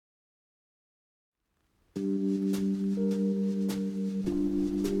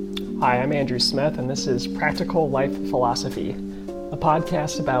Hi, I'm Andrew Smith, and this is Practical Life Philosophy, a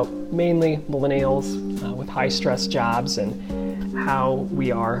podcast about mainly millennials with high-stress jobs and how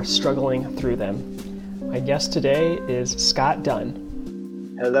we are struggling through them. My guest today is Scott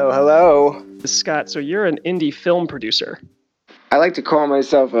Dunn. Hello, hello. Scott, so you're an indie film producer. I like to call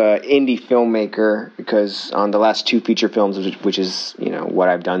myself an indie filmmaker because on the last two feature films, which is what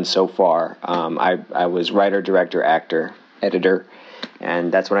I've done so far, I was writer, director, actor, editor,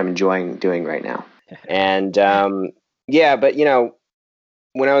 and that's what I'm enjoying doing right now. And but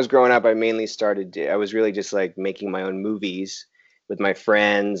when I was growing up, I mainly I was really just like making my own movies with my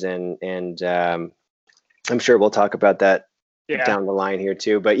friends, and I'm sure we'll talk about that down the line here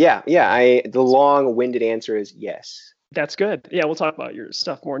too. But the long-winded answer is yes. That's good. Yeah, we'll talk about your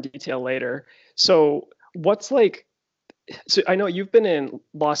stuff more in detail later. So I know you've been in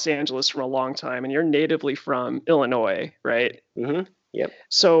Los Angeles for a long time and you're natively from Illinois, right? Mm-hmm. Yep.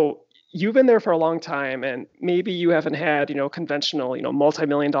 So you've been there for a long time and maybe you haven't had, conventional,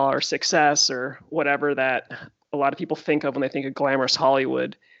 multi-million-dollar success or whatever that a lot of people think of when they think of glamorous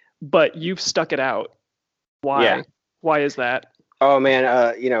Hollywood, but you've stuck it out. Why? Yeah. Why is that? Oh man,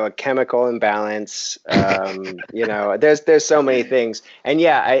 a chemical imbalance. There's so many things, and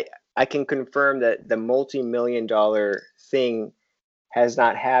I can confirm that the multi-million-dollar thing has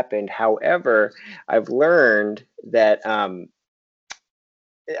not happened. However, I've learned that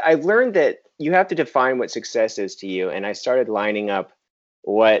you have to define what success is to you, and I started lining up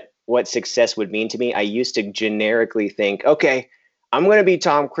what success would mean to me. I used to generically think, okay, I'm going to be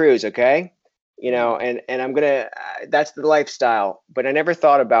Tom Cruise, okay? And I'm gonna. That's the lifestyle. But I never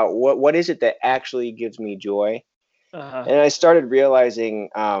thought about what is it that actually gives me joy. And I started realizing,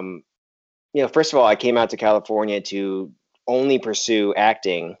 first of all, I came out to California to only pursue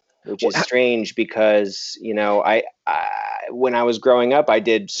acting, which is strange because I when I was growing up, I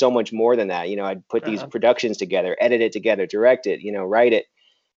did so much more than that. I'd put these productions together, edit it together, direct it, write it,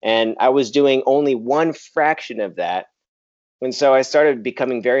 and I was doing only one fraction of that. And so I started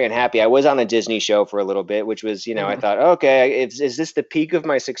becoming very unhappy. I was on a Disney show for a little bit, which was, I thought, okay, is this the peak of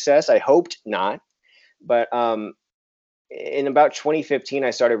my success? I hoped not. But in about 2015,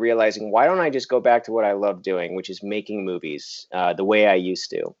 I started realizing, why don't I just go back to what I love doing, which is making movies the way I used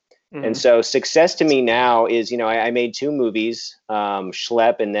to. Mm-hmm. And so success to me now is, I made two movies,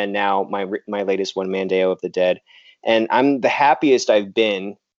 Schlep, and then now my latest one, Mandeo of the Dead. And I'm the happiest I've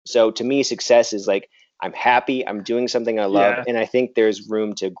been. So to me, success is like, I'm happy, I'm doing something I love, and I think there's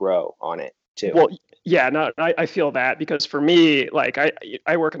room to grow on it too. Well, yeah, no, I feel that because for me, like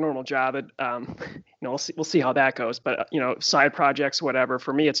I work a normal job and we'll see how that goes, but side projects, whatever,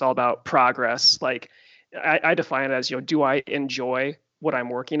 for me, it's all about progress. Like I define it as, do I enjoy what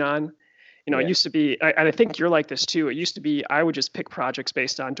I'm working on? It used to be, and I think you're like this too. It used to be, I would just pick projects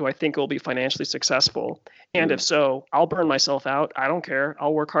based on, do I think it will be financially successful? And if so, I'll burn myself out. I don't care.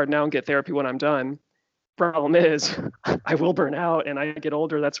 I'll work hard now and get therapy when I'm done. Problem is I will burn out and I get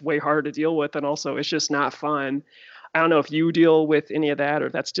older. That's way harder to deal with. And also it's just not fun. I don't know if you deal with any of that or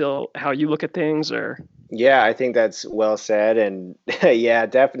if that's still how you look at things or. Yeah, I think that's well said. And yeah,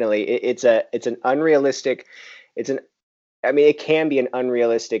 definitely. It can be an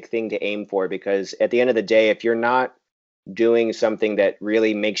unrealistic thing to aim for because at the end of the day, if you're not doing something that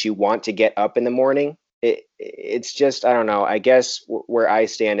really makes you want to get up in the morning, it's just, I don't know, I guess where I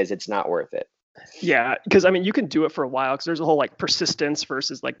stand is it's not worth it. Yeah, because you can do it for a while because there's a whole like persistence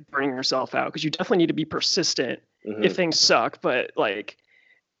versus like burning yourself out because you definitely need to be persistent if things suck. But like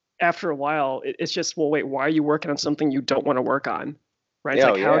after a while, it's just, well, wait, why are you working on something you don't want to work on? Right?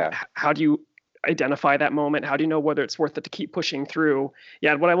 It's how do you identify that moment? How do you know whether it's worth it to keep pushing through?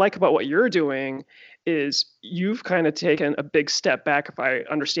 Yeah, what I like about what you're doing is you've kind of taken a big step back, if I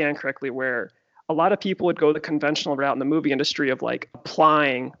understand correctly, where a lot of people would go the conventional route in the movie industry of like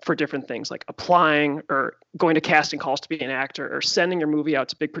applying for different things, like applying or going to casting calls to be an actor or sending your movie out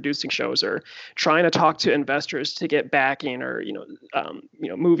to big producing shows or trying to talk to investors to get backing or,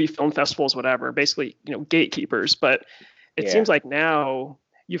 movie film festivals, whatever, basically, gatekeepers. But it seems like now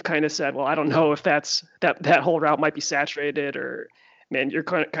you've kind of said, well, I don't know if that whole route might be saturated or, man, you're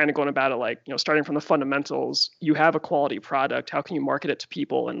kind of going about it like, starting from the fundamentals. You have a quality product. How can you market it to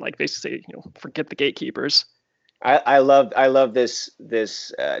people and like basically, forget the gatekeepers? I love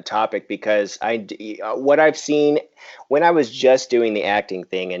this topic because what I've seen when I was just doing the acting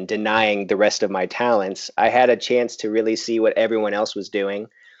thing and denying the rest of my talents, I had a chance to really see what everyone else was doing.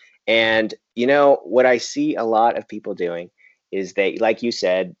 And what I see a lot of people doing is they, like you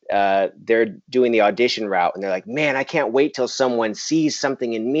said, they're doing the audition route and they're like, man, I can't wait till someone sees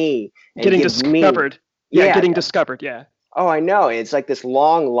something in me and getting discovered. Yeah, Yeah. getting discovered. Yeah. Oh, I know. It's like this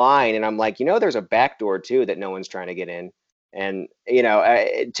long line, and I'm like, there's a back door too that no one's trying to get in. And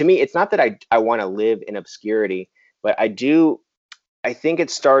to me, it's not that I want to live in obscurity, but I do. I think it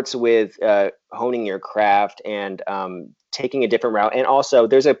starts with honing your craft and taking a different route. And also,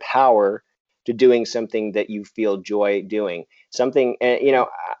 there's a power to doing something that you feel joy doing. Something, and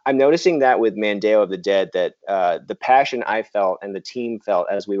I'm noticing that with Mandeo of the Dead, that the passion I felt and the team felt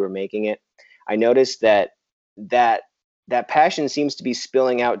as we were making it, I noticed that that passion seems to be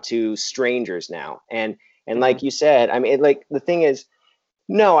spilling out to strangers now. And like you said, I mean, like the thing is,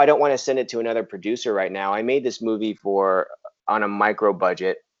 no, I don't want to send it to another producer right now. I made this movie on a micro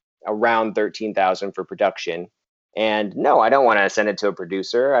budget, around 13,000 for production. And no, I don't want to send it to a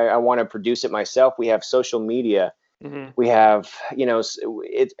producer. I want to produce it myself. We have social media. We have,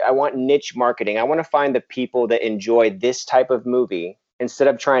 I want niche marketing. I want to find the people that enjoy this type of movie instead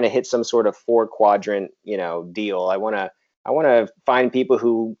of trying to hit some sort of 4-quadrant, deal. I want to find people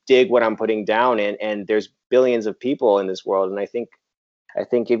who dig what I'm putting down, and there's billions of people in this world. And I think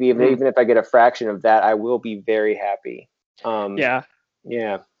if even if I get a fraction of that, I will be very happy. Yeah.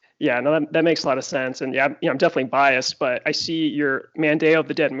 Yeah. Yeah, no, that makes a lot of sense. And yeah, I'm definitely biased, but I see your Mandeo of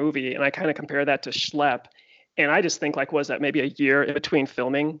the Dead movie and I kind of compare that to Schlep. And I just think like, was that maybe a year in between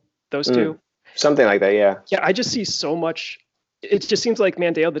filming those two? Something like that, yeah. Yeah, I just see so much. It just seems like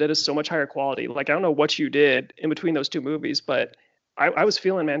Mandeo of the Dead is so much higher quality. Like, I don't know what you did in between those two movies, but I was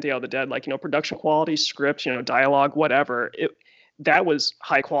feeling Mandeo of the Dead, like, production quality, script, dialogue, whatever. That was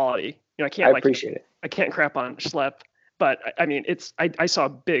high quality. I can't appreciate it. I can't crap on Schlep. But I mean, I saw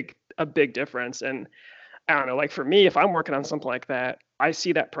a big difference. And I don't know, like for me, if I'm working on something like that, I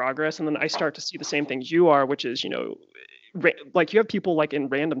see that progress and then I start to see the same things you are, which is, like you have people like in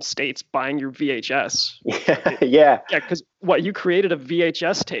random states buying your VHS. Yeah. Yeah. Because you created a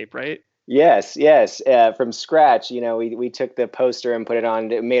VHS tape, right? Yes. From scratch, we took the poster and put it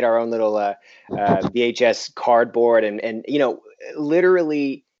on, made our own little VHS cardboard and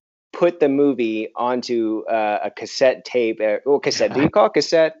literally put the movie onto a cassette tape. Cassette. Do you call it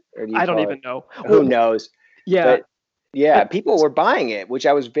cassette? Or do you I don't even know. Who knows? Yeah. But yeah, people were buying it, which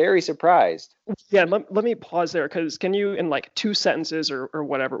I was very surprised. Yeah, let me pause there, because can you, in like 2 sentences or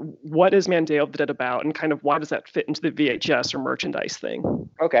whatever, what is Mandeo of the Dead about, and kind of why does that fit into the VHS or merchandise thing?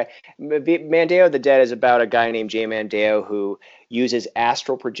 Okay. Mandeo of the Dead is about a guy named Jay Mandeo who uses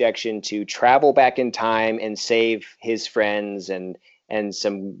astral projection to travel back in time and save his friends and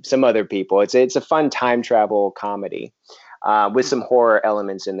some other people. It's a fun time travel comedy with some horror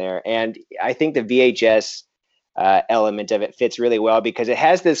elements in there. And I think the VHS element of it fits really well because it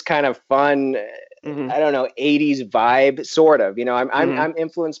has this kind of fun, I don't know, 80s vibe, sort of. I'm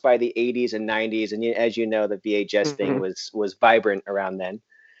influenced by the 80s and 90s, and as you know, the VHS thing was vibrant around then.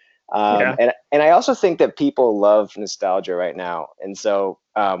 And I also think that people love nostalgia right now, and so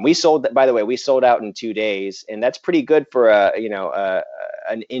we sold out in 2 days, and that's pretty good for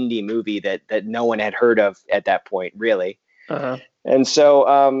an indie movie that no one had heard of at that point, really. And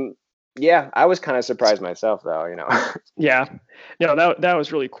so yeah, I was kind of surprised myself, though. Yeah, that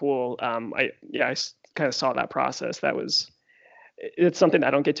was really cool. I kind of saw that process. It's something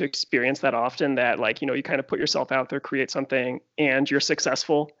I don't get to experience that often. That like you kind of put yourself out there, create something, and you're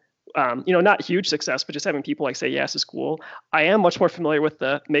successful. Not huge success, but just having people like say, yes, it's cool. I am much more familiar with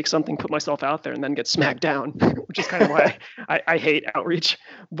the make something, put myself out there, and then get smacked down, which is kind of why I hate outreach.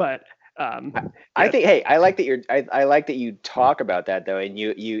 But I think, hey, I like that I like that you talk about that though, and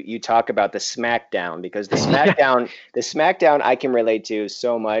you talk about the smackdown, because the smackdown I can relate to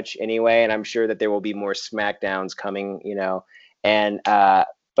so much anyway, and I'm sure that there will be more smackdowns coming, and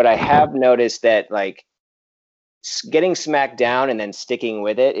but I have noticed that like getting smacked down and then sticking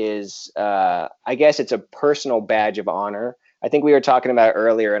with it is, I guess it's a personal badge of honor. I think we were talking about it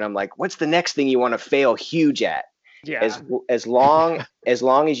earlier, and I'm like, what's the next thing you want to fail huge at? Yeah. As long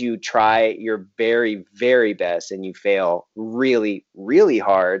as you try your very, very best and you fail really, really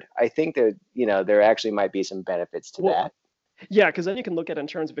hard, I think that there actually might be some benefits to that. Yeah, because then you can look at it in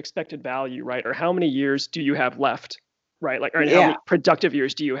terms of expected value, right? Or how many years do you have left, right? Like, or how many productive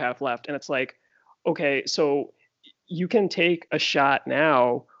years do you have left? And it's like, okay, so you can take a shot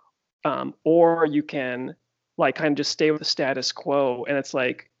now, or you can like kind of just stay with the status quo. And it's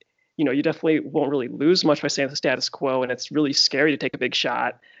like, you definitely won't really lose much by staying with the status quo. And it's really scary to take a big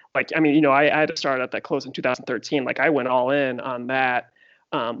shot. Like, I mean, I had a startup that closed in 2013. Like, I went all in on that,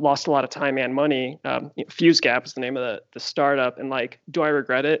 lost a lot of time and money. FuseGap is the name of the startup. And like, do I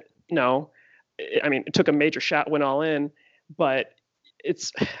regret it? No. I mean, it took a major shot, went all in, but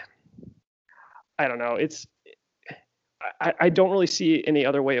I don't know. I don't really see any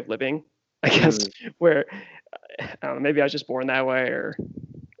other way of living. I guess, where I don't know, maybe I was just born that way, or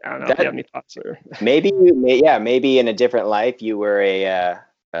I don't know if you have any thoughts. Or maybe in a different life you were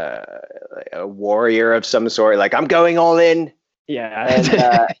a warrior of some sort. Like, I'm going all in. Yeah.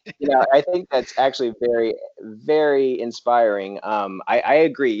 And I think that's actually very, very inspiring. I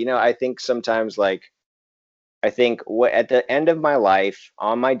agree. I think sometimes, like, what at the end of my life,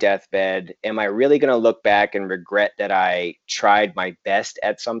 on my deathbed, am I really going to look back and regret that I tried my best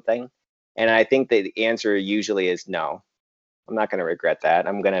at something? And I think the answer usually is no. I'm not going to regret that.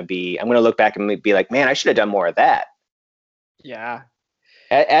 I'm going to look back and be like, man, I should have done more of that. Yeah.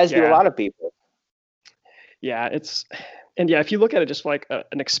 As do a lot of people. Yeah, if you look at it just like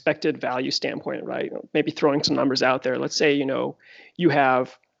an expected value standpoint, right? Maybe throwing some numbers out there. Let's say, you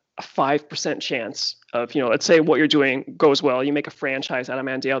have a 5% chance of, let's say what you're doing goes well. You make a franchise out of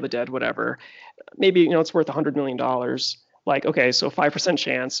Man Day of the Dead, whatever. Maybe, it's worth $100 million. Like, okay, so 5%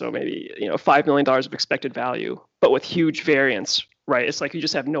 chance. So maybe, $5 million of expected value, but with huge variance, right? It's like you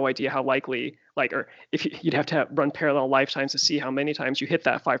just have no idea how likely, or if you'd have to run parallel lifetimes to see how many times you hit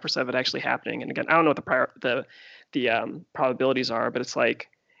that 5% of it actually happening. And again, I don't know what the probabilities are, but it's like,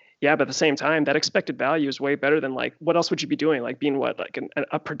 yeah, but at the same time, that expected value is way better than, like, what else would you be doing? Like being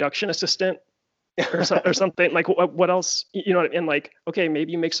a production assistant or something. Like what else, and like, okay,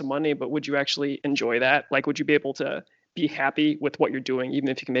 maybe you make some money, but would you actually enjoy that? Like, would you be able to be happy with what you're doing, even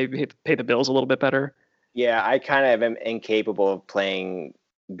if you can maybe pay the bills a little bit better? Yeah, I kind of am incapable of playing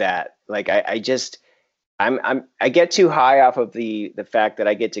that. Like, I get too high off of the fact that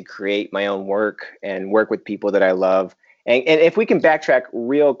I get to create my own work and work with people that I love. And if we can backtrack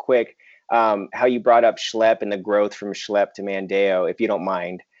real quick, how you brought up Schlepp and the growth from Schlepp to Mandeo, if you don't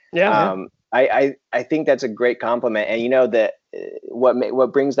mind. Yeah. I think that's a great compliment. And that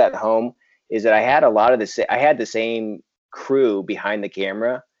what brings that home is that I had the same crew behind the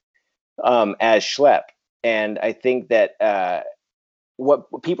camera as Schlepp. And I think that what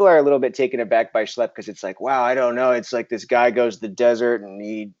people are a little bit taken aback by Schlepp, because it's like, wow, I don't know. It's like this guy goes to the desert and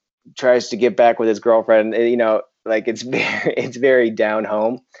he tries to get back with his girlfriend. Like, it's very down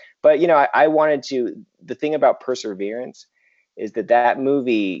home. But I wanted to. The thing about perseverance is that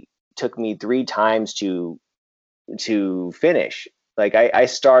movie took me 3 times to finish. Like, I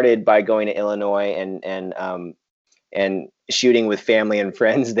started by going to Illinois and shooting with family and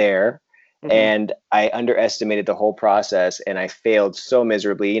friends there. Mm-hmm. And I underestimated the whole process, and I failed so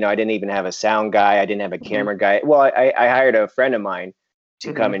miserably. I didn't even have a sound guy. I didn't have a camera guy. Well, I hired a friend of mine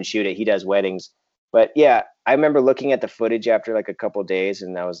to come and shoot it. He does weddings. But yeah, I remember looking at the footage after like a couple of days,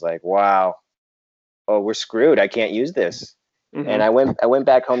 and I was like, wow, oh, we're screwed. I can't use this. And I went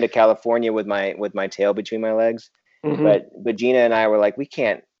back home to California with my tail between my legs. But Gina and I were like, we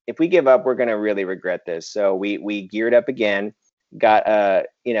can't. If we give up, we're going to really regret this. So we geared up again, got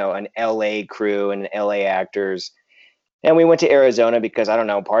an LA crew and LA actors, and we went to Arizona because, I don't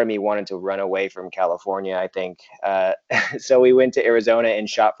know, part of me wanted to run away from California, I think. So we went to Arizona and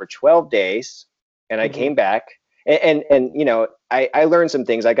shot for 12 days, and I came back, and I learned some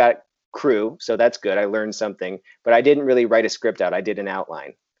things. I got crew, so that's good. I learned something, but I didn't really write a script out. I did an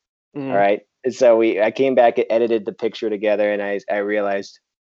outline. All right. So I came back and edited the picture together, and I realized,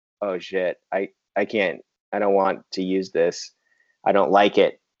 oh shit, I can't, I don't want to use this. I don't like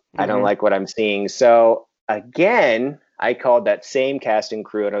it. I don't like what I'm seeing. So again, I called that same casting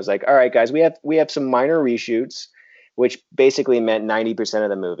crew, and I was like, all right, guys, we have some minor reshoots, which basically meant 90% of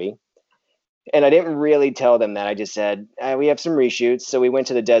the movie. And I didn't really tell them that. I just said, we have some reshoots. So we went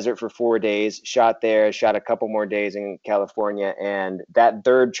to the desert for 4 days, shot there, shot a couple more days in California. And that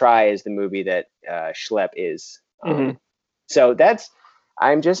third try is the movie that Schlepp is. So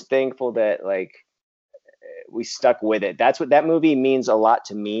I'm just thankful that, like, we stuck with it. That's what that movie means a lot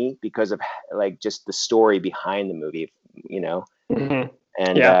to me, because of, like, just the story behind the movie,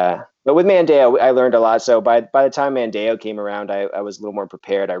 And but with Mandeo, I learned a lot. So by the time Mandeo came around, I was a little more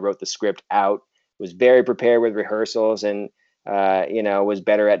prepared. I wrote the script out, was very prepared with rehearsals, and was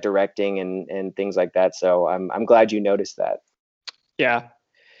better at directing and things like that. So I'm glad you noticed that.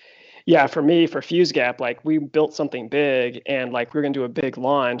 Yeah, for me, for Fuse Gap, like, we built something big, and like, we're gonna do a big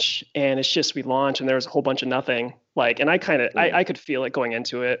launch, and it's just, we launch and there's a whole bunch of nothing. Like, and I could feel it going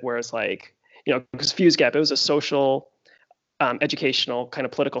into it, where it's like, because Fuse Gap, it was a social, educational kind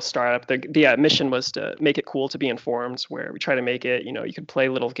of political startup. The mission was to make it cool to be informed, where we try to make it, you could play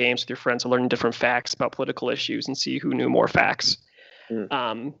little games with your friends to learn different facts about political issues and see who knew more facts.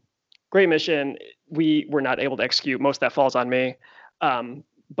 Great mission. We were not able to execute. Most of that falls on me.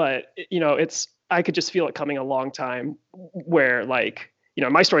 But I could just feel it coming a long time, where, like,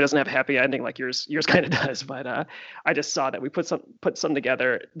 my story doesn't have a happy ending like yours kind of does, but I just saw that we put some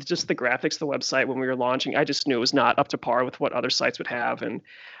together. Just the graphics, the website when we were launching, I just knew it was not up to par with what other sites would have, and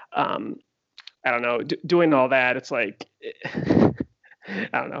I don't know, doing all that, it's like, I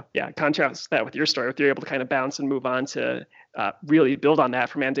don't know. Yeah, contrast that with your story, with you're able to kind of bounce and move on to really build on that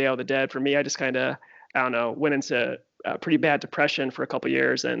from Day of the Dead. For me, I just kind of, I don't know, went into pretty bad depression for a couple of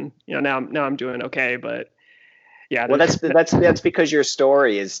years, and now I'm doing okay. But yeah, well, that's because your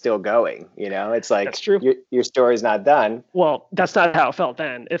story is still going. It's like that's true. Your story's not done. Well, that's not how it felt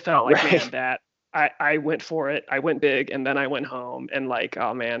then. It felt like, man, that I went for it. I went big, and then I went home, and like,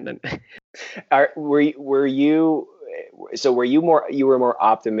 oh man. Then were you? So were you more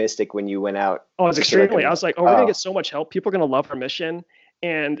optimistic when you went out? Oh, I was extremely. I was like, we're gonna get so much help. People are gonna love our mission,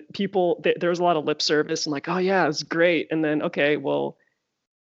 and there was a lot of lip service and like, oh yeah, it's great. And then okay, well,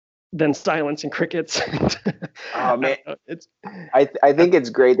 then silence and crickets. Oh man, I think it's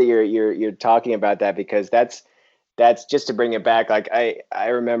great that you're talking about that, because that's just to bring it back. Like I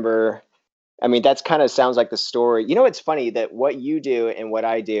remember. I mean, that's kind of sounds like the story. It's funny that what you do and what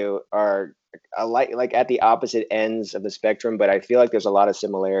I do are like at the opposite ends of the spectrum, but I feel like there's a lot of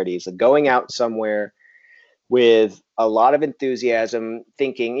similarities. Like going out somewhere with a lot of enthusiasm,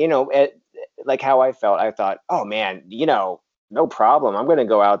 thinking, like how I felt. I thought, oh man, no problem. I'm going to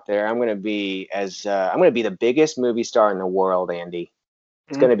go out there. I'm going to be the biggest movie star in the world, Andy.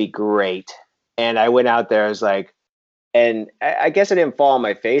 It's going to be great. And I went out there. I was like. And I guess I didn't fall on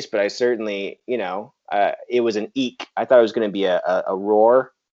my face, but I certainly, it was an eek. I thought it was going to be a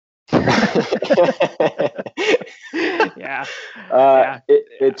roar. Yeah.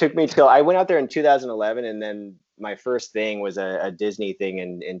 It took me till I went out there in 2011, and then my first thing was a Disney thing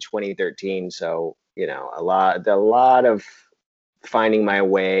in 2013. So, a lot of finding my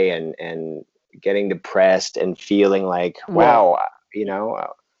way and getting depressed and feeling like, wow,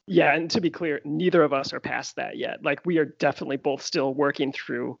 Yeah, and to be clear, neither of us are past that yet. Like, we are definitely both still working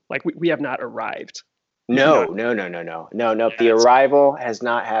through, like, we have not arrived. No. The arrival has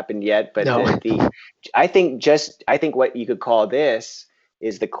not happened yet, but I think what you could call this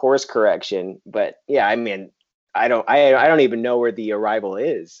is the course correction. But yeah, I mean, I don't even know where the arrival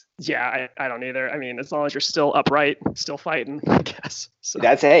is. Yeah, I don't either. I mean, as long as you're still upright, still fighting, I guess. So.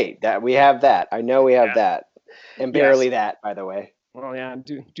 That we have that. I know we have that, and barely that, by the way. Well, yeah,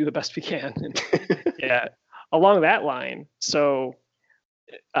 do the best we can. Yeah, along that line. So,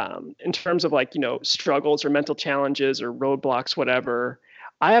 in terms of like, struggles or mental challenges or roadblocks, whatever,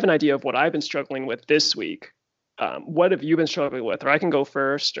 I have an idea of what I've been struggling with this week. What have you been struggling with? Or I can go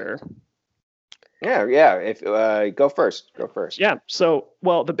first, or. Yeah. If go first. Yeah. So,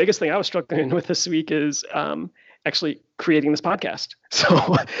 well, the biggest thing I was struggling with this week is actually creating this podcast.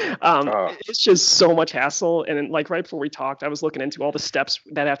 So it's just so much hassle. And like right before we talked, I was looking into all the steps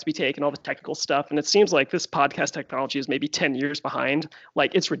that have to be taken, all the technical stuff. And it seems like this podcast technology is maybe 10 years behind.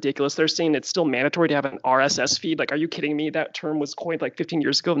 Like, it's ridiculous. They're saying it's still mandatory to have an RSS feed. Like, are you kidding me? That term was coined like 15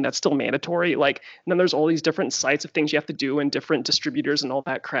 years ago, and that's still mandatory. Like, and then there's all these different sites of things you have to do and different distributors and all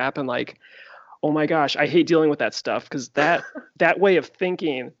that crap. And like, oh my gosh, I hate dealing with that stuff, because that way of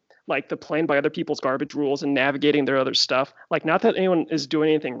thinking, like the playing by other people's garbage rules and navigating their other stuff, like, not that anyone is doing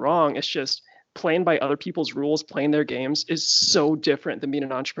anything wrong, it's just playing by other people's rules, playing their games is so different than being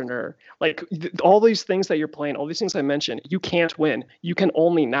an entrepreneur. Like, all these things that you're playing, all these things I mentioned, you can't win. You can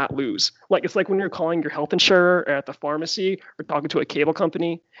only not lose. Like, it's like when you're calling your health insurer at the pharmacy or talking to a cable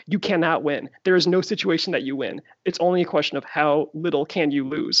company, you cannot win. There is no situation that you win. It's only a question of how little can you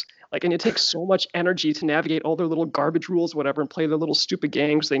lose. Like, and it takes so much energy to navigate all their little garbage rules, whatever, and play their little stupid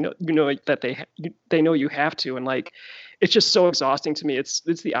games. They know, that they know you have to, and like, it's just so exhausting to me. It's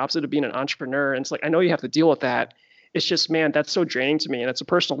the opposite of being an entrepreneur, and it's like, I know you have to deal with that. It's just, man, that's so draining to me, and it's a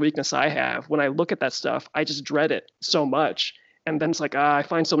personal weakness I have. When I look at that stuff, I just dread it so much, and then it's like, I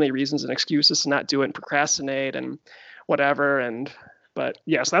find so many reasons and excuses to not do it and procrastinate and whatever. But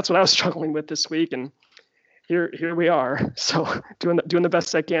yes, that's what I was struggling with this week, and here we are. So doing the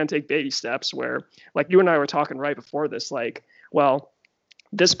best I can, take baby steps, where like you and I were talking right before this, like, well,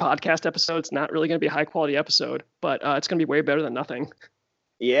 this podcast episode's not really going to be a high quality episode, but it's going to be way better than nothing.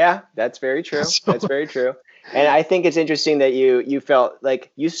 Yeah, that's very true. That's very true. And I think it's interesting that you felt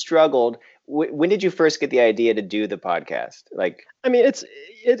like you struggled. When did you first get the idea to do the podcast? Like, I mean, it's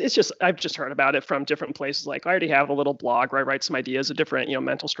just, I've just heard about it from different places. Like, I already have a little blog where I write some ideas of different,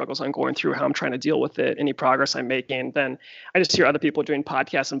 mental struggles I'm going through, how I'm trying to deal with it, any progress I'm making. Then I just hear other people doing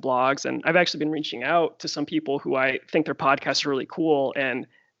podcasts and blogs. And I've actually been reaching out to some people who I think their podcasts are really cool, and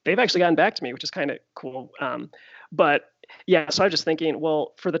they've actually gotten back to me, which is kind of cool. But yeah, so I was just thinking,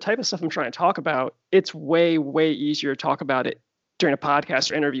 well, for the type of stuff I'm trying to talk about, it's way, way easier to talk about it during a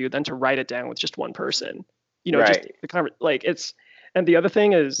podcast or interview than to write it down with just one person. You know, Right. just the like it's. And the other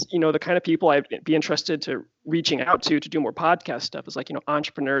thing is, you know, the kind of people I'd be interested to reaching out to do more podcast stuff is like, you know,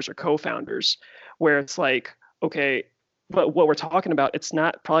 entrepreneurs or co-founders, where it's like, okay, but what we're talking about, it's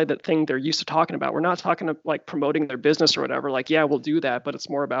not probably the thing they're used to talking about. We're not talking about like promoting their business or whatever. Like, yeah, we'll do that, but it's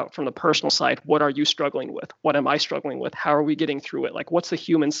more about from the personal side. What are you struggling with? What am I struggling with? How are we getting through it? Like, what's the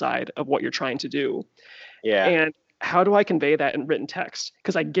human side of what you're trying to do? Yeah. And how do I convey that in written text?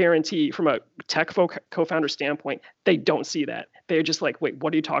 Because I guarantee from a tech co-founder standpoint, they don't see that. They're just like, wait,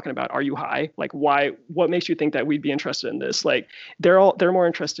 what are you talking about? Are you high? Like, why? What makes you think that we'd be interested in this? Like, they're more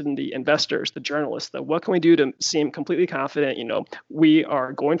interested in the investors, the journalists, the what can we do to seem completely confident? You know, we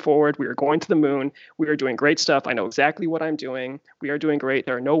are going forward. We are going to the moon. We are doing great stuff. I know exactly what I'm doing. We are doing great.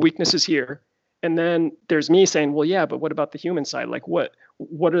 There are no weaknesses here. And then there's me saying, well, yeah, but what about the human side? Like, what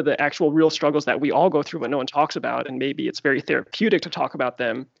are the actual real struggles that we all go through but no one talks about? And maybe it's very therapeutic to talk about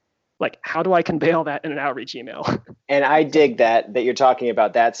them. Like, how do I convey all that in an outreach email? And I dig that you're talking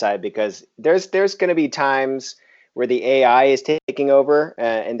about that side, because there's going to be times where the AI is taking over,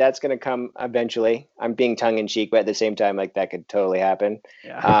 and that's going to come eventually. I'm being tongue in cheek, but at the same time, like that could totally happen.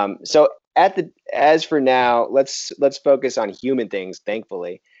 Yeah. So as for now, let's focus on human things,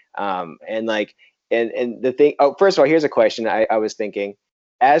 thankfully. And the thing, first of all, here's a question I was thinking,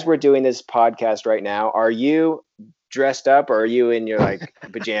 as we're doing this podcast right now, are you dressed up or are you in your like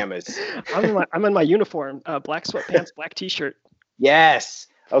pajamas? I'm in my uniform, black sweatpants, black t-shirt. Yes.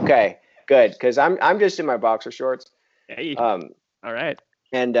 Okay, good. Cause I'm just in my boxer shorts. Hey. All right.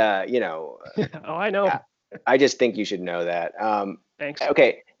 And you know, oh, I know. I just think you should know that. Thanks.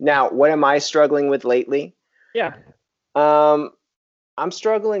 Okay. Now, what am I struggling with lately? Yeah. I'm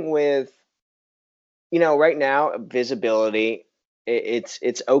struggling with, you know, right now, visibility,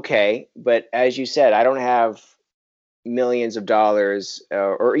 it's okay. But as you said, I don't have millions of dollars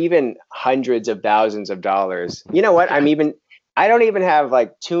or even hundreds of thousands of dollars. You know what? I don't even have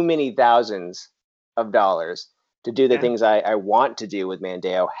like too many thousands of dollars to do the things I want to do with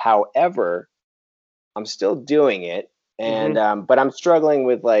Mandeo. However, I'm still doing it. And, but I'm struggling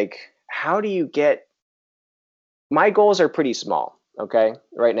with like, how do you get, my goals are pretty small. Okay.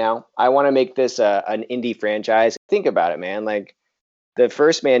 Right now, I want to make this an indie franchise. Think about it, man. Like the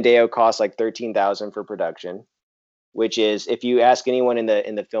first Mandeo cost like $13,000 for production, which is, if you ask anyone in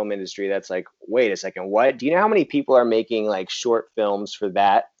the film industry, that's like, wait a second, what? Do you know how many people are making like short films for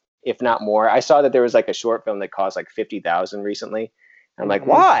that, if not more? I saw that there was like a short film that cost like $50,000 recently. I'm like,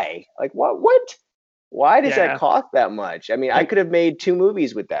 why? Like what? Why does that cost that much? I mean, I could have made 2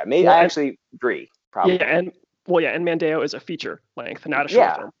 movies with that. Maybe actually 3, probably. Yeah, and Mandeo is a feature length, not a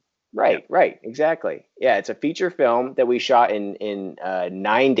short film. Right, exactly. Yeah, it's a feature film that we shot in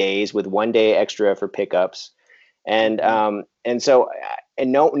 9 days with 1 day extra for pickups, and so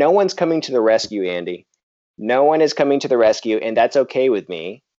no one's coming to the rescue, Andy. No one is coming to the rescue, and that's okay with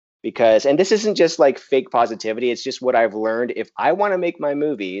me, because, and this isn't just like fake positivity. It's just what I've learned. If I want to make my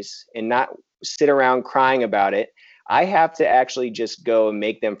movies and not sit around crying about it, I have to actually just go and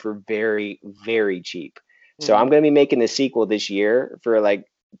make them for very, very cheap. So I'm going to be making the sequel this year for like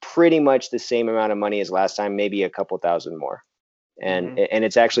pretty much the same amount of money as last time, maybe a couple thousand more. And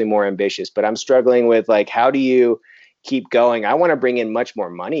it's actually more ambitious, but I'm struggling with like, how do you keep going? I want to bring in much more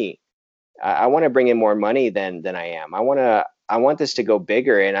money. I want to bring in more money than I am. I want this to go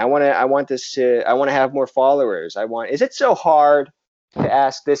bigger, and I want to have more followers. Is it so hard to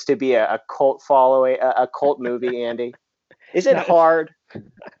ask this to be a cult following, a cult movie, Andy? Is it hard?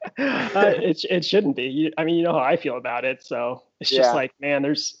 It shouldn't be. I mean, you know how I feel about it. So it's just like, man,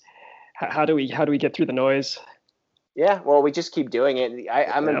 how do we get through the noise? Yeah, well, we just keep doing it.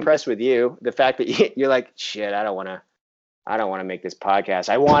 I'm impressed with you. The fact that you're like, shit, I don't want to make this podcast.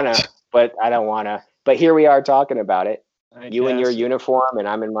 I want to, but I don't want to. But here we are talking about it. You in your uniform, and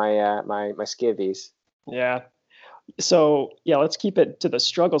I'm in my my skivvies. Yeah. So yeah, let's keep it to the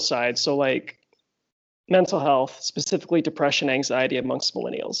struggle side. So like, mental health, specifically depression, anxiety amongst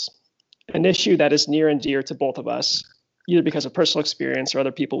millennials, an issue that is near and dear to both of us, either because of personal experience or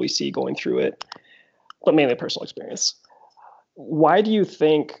other people we see going through it, but mainly personal experience. Why do you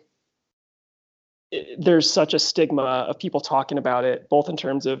think there's such a stigma of people talking about it, both in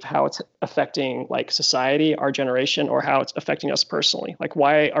terms of how it's affecting like society, our generation, or how it's affecting us personally? Like,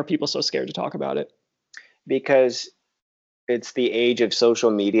 why are people so scared to talk about it? Because it's the age of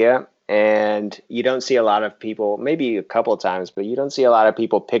social media. And you don't see a lot of people, maybe a couple of times, but you don't see a lot of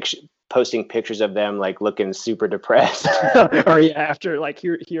people posting pictures of them like looking super depressed. Or after like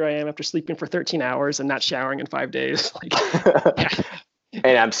here I am after sleeping for 13 hours and not showering in 5 days. Like,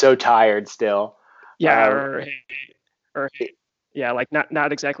 And I'm so tired still. Yeah. Yeah, like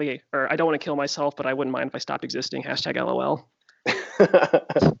not exactly, or I don't want to kill myself, but I wouldn't mind if I stopped existing. Hashtag LOL.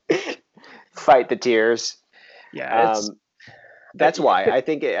 Fight the tears. Yeah, it's Um, that's why I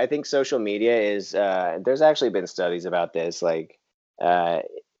think social media is. There's actually been studies about this. Like, uh,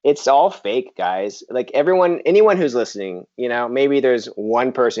 it's all fake, guys. Like anyone who's listening, maybe there's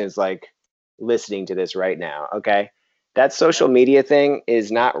one person who's like listening to this right now. Okay, that social media thing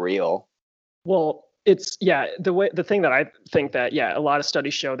is not real. well, the thing that I think that a lot of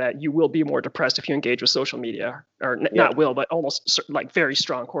studies show that you will be more depressed if you engage with social media, or not Yep, will, but almost like very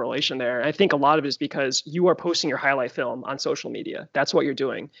strong correlation there. I think a lot of it is because you are posting your highlight film on social media. That's what you're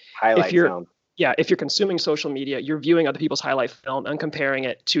doing. If highlight you're film. if you're consuming social media, you're viewing other people's highlight film and comparing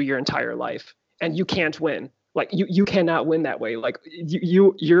it to your entire life, and you can't win. Like you cannot win that way. Like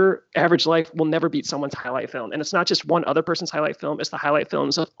your average life will never beat someone's highlight film, and it's not just one other person's highlight film. It's the highlight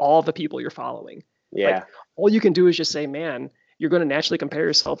films of all the people you're following. Like Yeah. all you can do is just say, man, you're going to naturally compare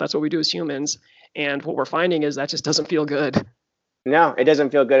yourself. That's what we do as humans. And what we're finding is that just doesn't feel good. No, it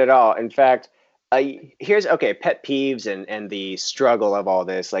doesn't feel good at all. In fact, here's okay, pet peeves and the struggle of all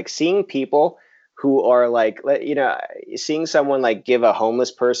this. Like seeing people who are like, seeing someone like give a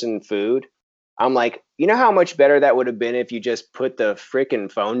homeless person food. I'm like, how much better that would have been if you just put the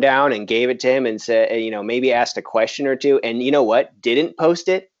freaking phone down and gave it to him and said, maybe asked a question or two, and you know what? Didn't post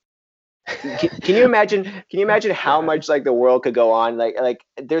it. Can you imagine? Can you imagine how Yeah. much like the world could go on? Like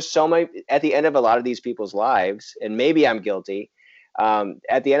there's so many at the end of a lot of these people's lives, and maybe I'm guilty.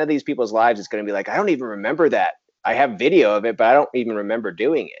 At the end of these people's lives, it's going to be like I don't even remember that. I have video of it, but I don't even remember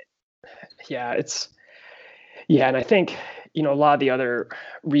doing it. Yeah. And I think, a lot of the other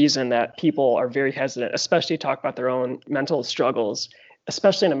reason that people are very hesitant, especially to talk about their own mental struggles,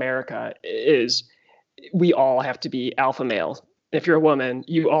 especially in America, is we all have to be alpha male. If you're a woman,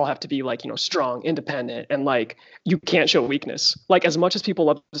 you all have to be like, strong, independent, and like you can't show weakness. Like as much as people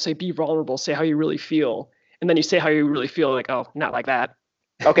love to say be vulnerable, say how you really feel, and then you say how you really feel, like, oh, not like that.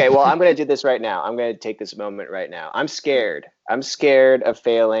 Okay, well, I'm going to do this right now. I'm going to take this moment right now. I'm scared. I'm scared of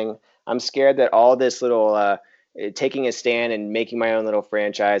failing. I'm scared that all this little taking a stand and making my own little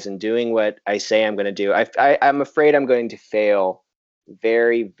franchise and doing what I say I'm going to do. I'm afraid I'm going to fail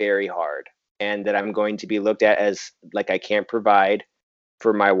very, very hard, and that I'm going to be looked at as like I can't provide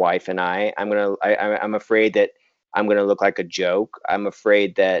for my wife and I. I'm afraid that I'm gonna look like a joke. Um,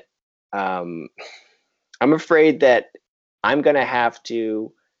 I'm afraid that I'm gonna have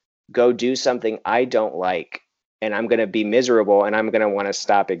to go do something I don't like, and I'm gonna be miserable, and I'm gonna want to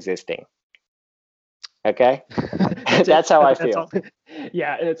stop existing. Okay, That's it. that's how I That's feel. all.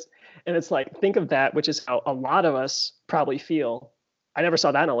 Yeah, and it's like think of that, which is how a lot of us probably feel. I never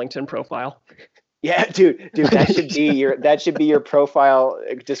saw that in a LinkedIn profile. Yeah, dude, that should be your profile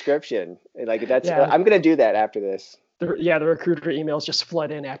description. Like that's Yeah, I'm gonna do that after this. the recruiter emails just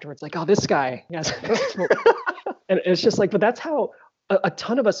flood in afterwards, like, oh, this guy. Yes. And it's just like, but that's how a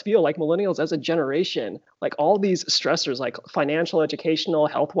ton of us feel, like millennials as a generation. Like all these stressors, like financial, educational,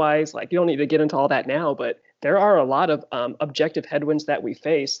 health wise, like you don't need to get into all that now, but there are a lot of objective headwinds that we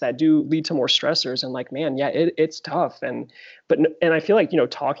face that do lead to more stressors. And like, man, yeah, it's tough. And I feel like,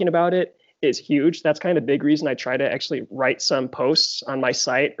 talking about it is huge. That's kind of the big reason I try to actually write some posts on my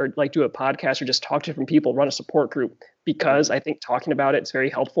site, or like do a podcast, or just talk to different people, run a support group, because I think talking about it is very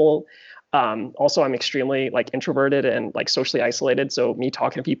helpful. Also, I'm extremely like introverted and like socially isolated, so me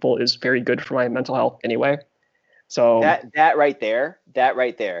talking to people is very good for my mental health anyway. So That right there.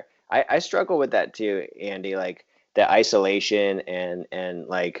 I struggle with that too, Andy. Like the isolation and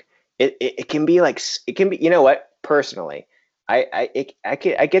like it can be like it can be. You know what? Personally, I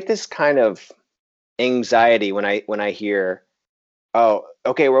get this kind of anxiety when I hear, oh,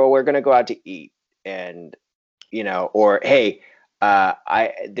 okay, well, we're gonna go out to eat, and or hey,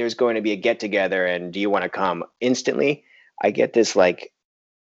 I there's going to be a get together, and do you want to come? Instantly, I get this like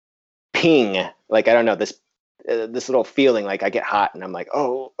ping, like I don't know, this little feeling, like I get hot, and I'm like,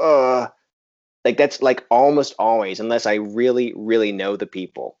 oh, like that's like almost always, unless I really, really know the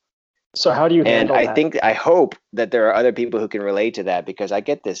people. so how do you And handle I that? think I hope that there are other people who can relate to that because I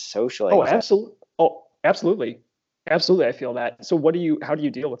get this social Oh, anxiety. absolutely. Oh, absolutely. Absolutely, I feel that. So how do you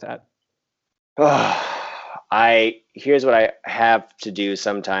deal with that? I here's what I have to do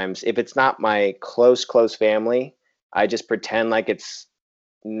sometimes. If it's not my close family, I just pretend like it's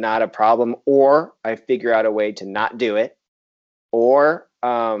not a problem, or I figure out a way to not do it. Or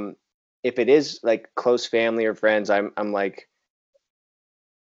if it is like close family or friends, I'm like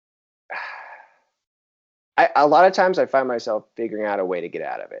a lot of times I find myself figuring out a way to get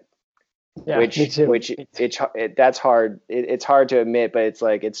out of it, Yeah, me which too. which that's hard. It's hard to admit, but it's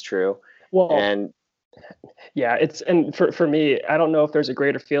like it's true. Well, And Yeah, and for me, I don't know if there's a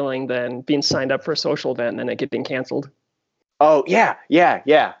greater feeling than being signed up for a social event and it getting canceled. Oh yeah,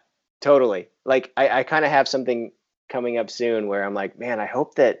 totally. Like I kind of have something coming up soon where I'm like, man, I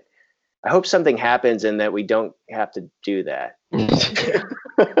hope something happens and that we don't have to do that.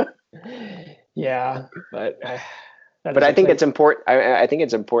 Yeah, but that But is I the think thing. it's important. I think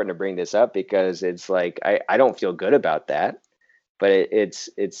it's important to bring this up because it's like I don't feel good about that, but it's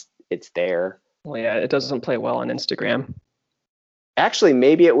there. Well, yeah, it doesn't play well on Instagram. Actually,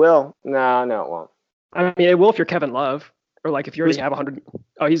 maybe it will. No, it won't. I mean, it will if you're Kevin Love, or like if you already Who's have 100.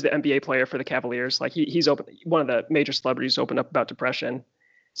 Oh, he's the NBA player for the Cavaliers. Like he's open. One of the major celebrities opened up about depression.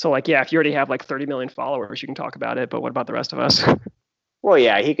 So like, yeah, if you already have like 30 million followers, you can talk about it. But what about the rest of us? Well,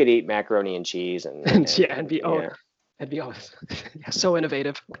 yeah, he could eat macaroni and cheese And yeah, and be yeah. and be yeah, so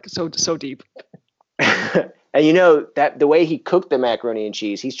innovative, so deep. And you know that the way he cooked the macaroni and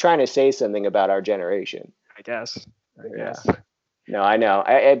cheese, he's trying to say something about our generation. I guess. Yeah. No, I know.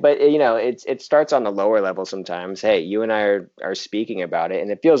 But you know, it starts on the lower level sometimes. Hey, you and I are speaking about it,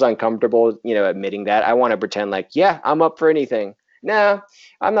 and it feels uncomfortable, you know, admitting that. I want to pretend like, yeah, I'm up for anything. No,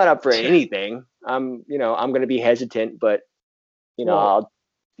 I'm not up for anything. I'm going to be hesitant, but you know, Well,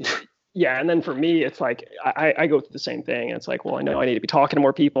 yeah, and then for me, it's like I go through the same thing. It's like, well, I know I need to be talking to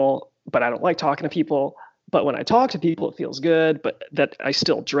more people, but I don't like talking to people. But when I talk to people, it feels good, but that I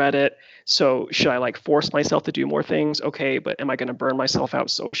still dread it. So should I like force myself to do more things? Okay, but am I going to burn myself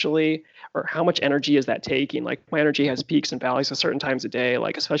out socially? Or how much energy is that taking? Like my energy has peaks and valleys at certain times a day,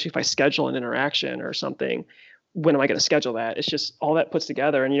 like especially if I schedule an interaction or something. When am I going to schedule that? It's just all that puts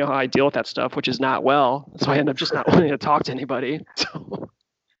together, and you know how I deal with that stuff, which is not well. So I end up just not wanting to talk to anybody. So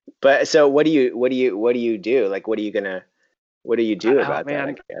But so what do you do? Like, what do you do oh about that? I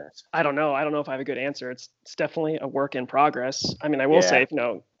man, guess. I don't know. I don't know if I have a good answer. It's definitely a work in progress. I mean, I will say,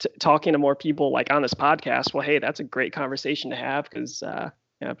 Yeah. if, talking to more people like on this podcast, well, hey, that's a great conversation to have because, yeah,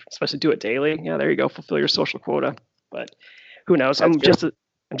 especially do it daily. Yeah, there you go, fulfill your social quota. But who knows? That's true.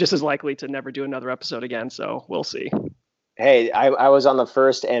 I'm just as likely to never do another episode again. So we'll see. Hey, I was on the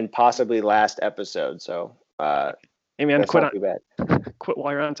first and possibly last episode, so Hey man, that's not too bad. quit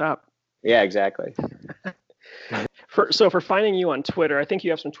while you're on top. Yeah, exactly. For finding you on Twitter, I think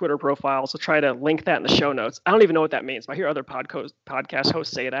you have some Twitter profiles. So try to link that in the show notes. I don't even know what that means, but I hear other podcast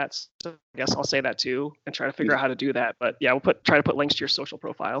hosts say that. So I guess I'll say that too and try to figure out how to do that. But yeah, try to put links to your social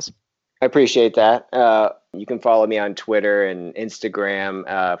profiles. I appreciate that. You can follow me on Twitter and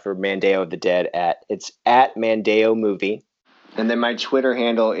Instagram for Mandeo of the Dead it's at Mandeo Movie. And then my Twitter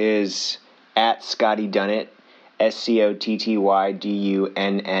handle is at Scotty Dunnit,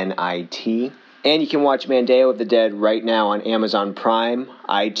 SCOTTYDUNNIT. And you can watch Mandeo of the Dead right now on Amazon Prime,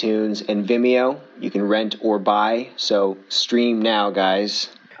 iTunes, and Vimeo. You can rent or buy, so stream now, guys.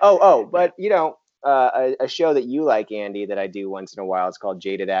 But you know, a show that you like, Andy, that I do once in a while. It's called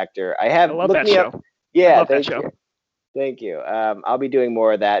Jaded Actor. I love that show. Yeah, I love that show. Thank you. I'll be doing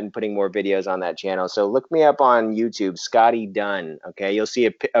more of that and putting more videos on that channel. So look me up on YouTube, Scotty Dunn. Okay, you'll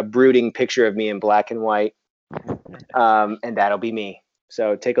see a brooding picture of me in black and white, and that'll be me.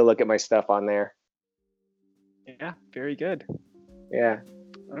 So take a look at my stuff on there. Yeah, very good. Yeah.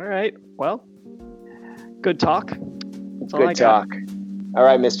 All right. Well, good talk. That's all good I got. talk. All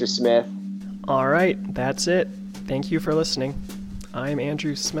right, Mr. Smith. All right, that's it. Thank you for listening. I'm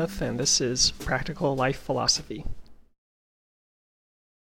Andrew Smith, and this is Practical Life Philosophy.